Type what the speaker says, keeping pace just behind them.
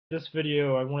This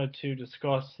video, I wanted to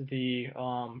discuss the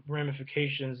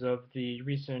ramifications of the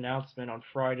recent announcement on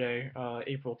Friday,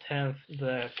 April 10th,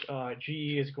 that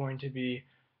GE is going to be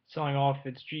selling off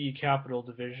its GE Capital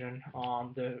division,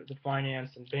 the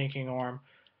finance and banking arm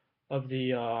of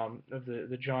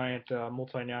the giant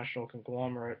multinational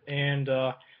conglomerate. And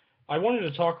I wanted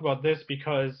to talk about this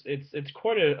because it's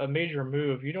quite a major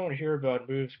move. You don't hear about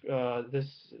moves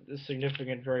this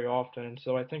significant very often, and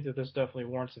so I think that this definitely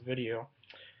warrants a video.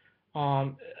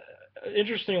 Um,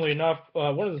 Interestingly enough,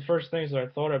 one of the first things that I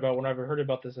thought about when I heard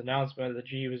about this announcement that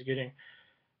GE was getting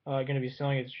going to be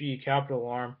selling its GE Capital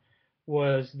arm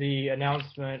was the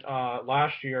announcement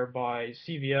last year by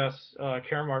CVS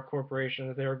Caremark Corporation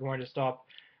that they were going to stop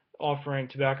offering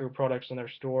tobacco products in their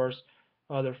stores,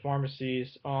 their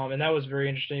pharmacies, and that was very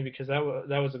interesting because that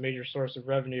was a major source of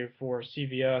revenue for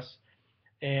CVS,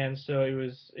 and so it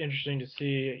was interesting to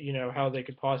see how they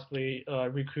could possibly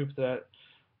recoup that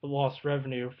lost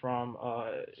revenue from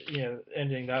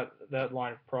ending that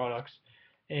line of products.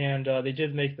 And they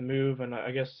did make the move, and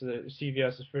I guess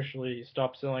CVS officially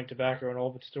stopped selling tobacco in all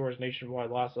of its stores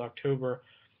nationwide last October.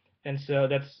 And so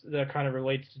that kind of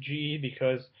relates to GE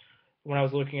because when I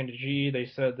was looking into GE, they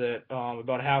said that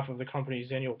about half of the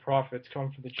company's annual profits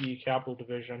come from the GE Capital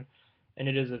division, and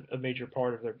it is a major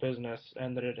part of their business,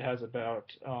 and that it has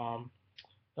about $500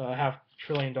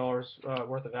 billion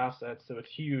worth of assets, so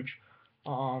it's huge.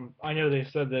 I know they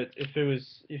said that if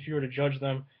you were to judge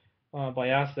them by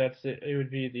assets, it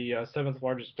would be the seventh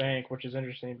largest bank, which is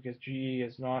interesting because GE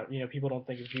is not, people don't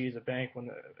think of GE as a bank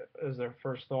as their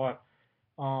first thought.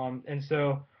 And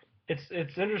so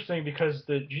it's interesting because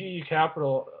the GE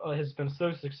Capital has been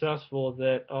so successful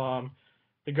that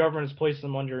the government has placed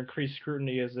them under increased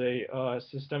scrutiny as a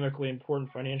systemically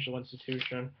important financial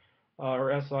institution,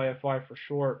 or SIFI for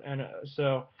short. And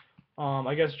so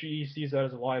I guess GE sees that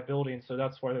as a liability, and so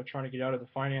that's why they're trying to get out of the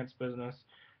finance business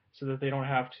so that they don't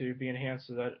have to be enhanced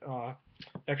to that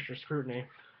extra scrutiny.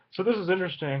 So this is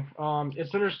interesting.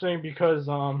 It's interesting because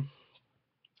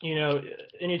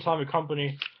anytime a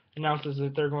company announces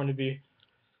that they're going to be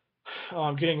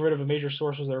getting rid of a major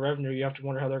source of their revenue, you have to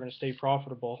wonder how they're going to stay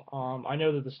profitable. I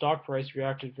know that the stock price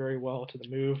reacted very well to the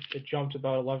move. It jumped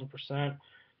about 11%,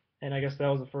 and I guess that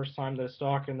was the first time that a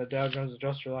stock in the Dow Jones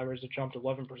Industrial Average had jumped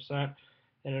 11%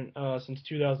 since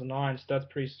 2009, so that's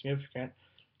pretty significant.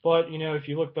 But if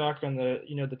you look back on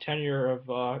the tenure of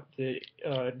the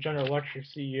General Electric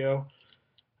CEO,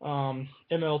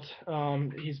 Immelt,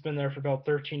 he's been there for about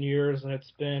 13 years, and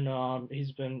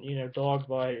he's been dogged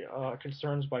by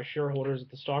concerns by shareholders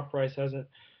that the stock price hasn't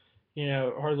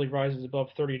hardly rises above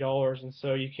 $30, and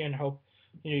so you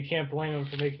can't blame him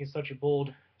for making such a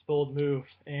bold move.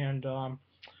 And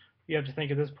you have to think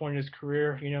at this point in his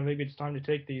career, maybe it's time to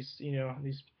take these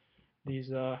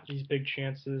big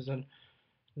chances. And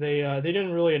they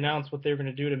didn't really announce what they were going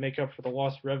to do to make up for the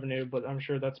lost revenue, but I'm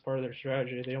sure that's part of their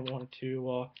strategy. They don't want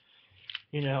to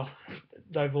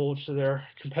divulge to their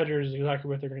competitors exactly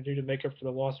what they're going to do to make up for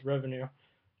the lost revenue.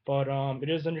 But it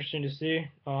is interesting to see.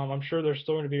 I'm sure they're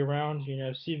still going to be around.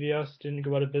 CVS didn't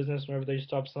go out of business whenever they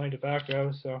stopped selling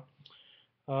tobacco, so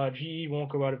GE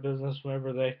won't go out of business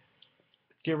whenever they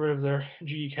get rid of their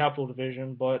GE Capital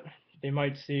division, but they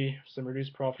might see some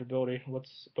reduced profitability.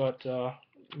 But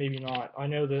maybe not. I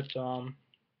know that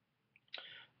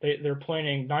they're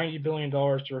planning $90 billion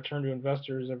to return to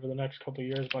investors over the next couple of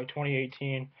years by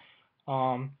 2018.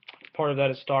 Part of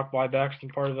that is stock buybacks,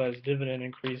 and part of that is dividend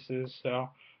increases. So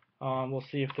we'll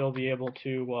see if they'll be able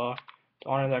to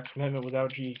honor that commitment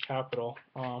without GE Capital,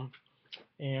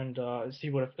 and see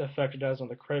what effect it has on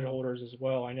the credit holders as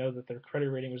well. I know that their credit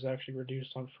rating was actually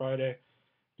reduced on Friday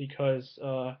because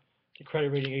the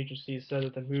credit rating agencies said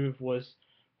that the move was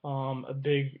a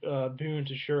big boon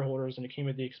to shareholders, and it came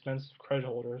at the expense of credit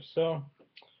holders. So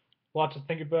a lot to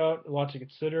think about, a lot to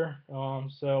consider.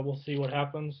 So we'll see what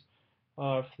happens.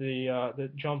 If the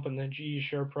jump in the GE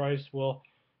share price will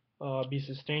be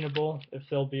sustainable, if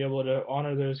they'll be able to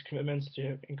honor those commitments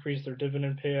to increase their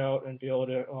dividend payout and be able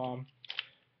to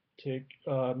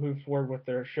move forward with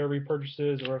their share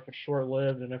repurchases, or if it's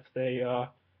short-lived and if they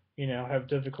have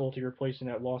difficulty replacing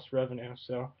that lost revenue.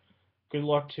 So good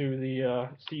luck to the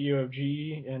CEO of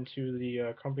GE and to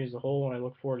the company as a whole, and I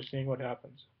look forward to seeing what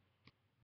happens.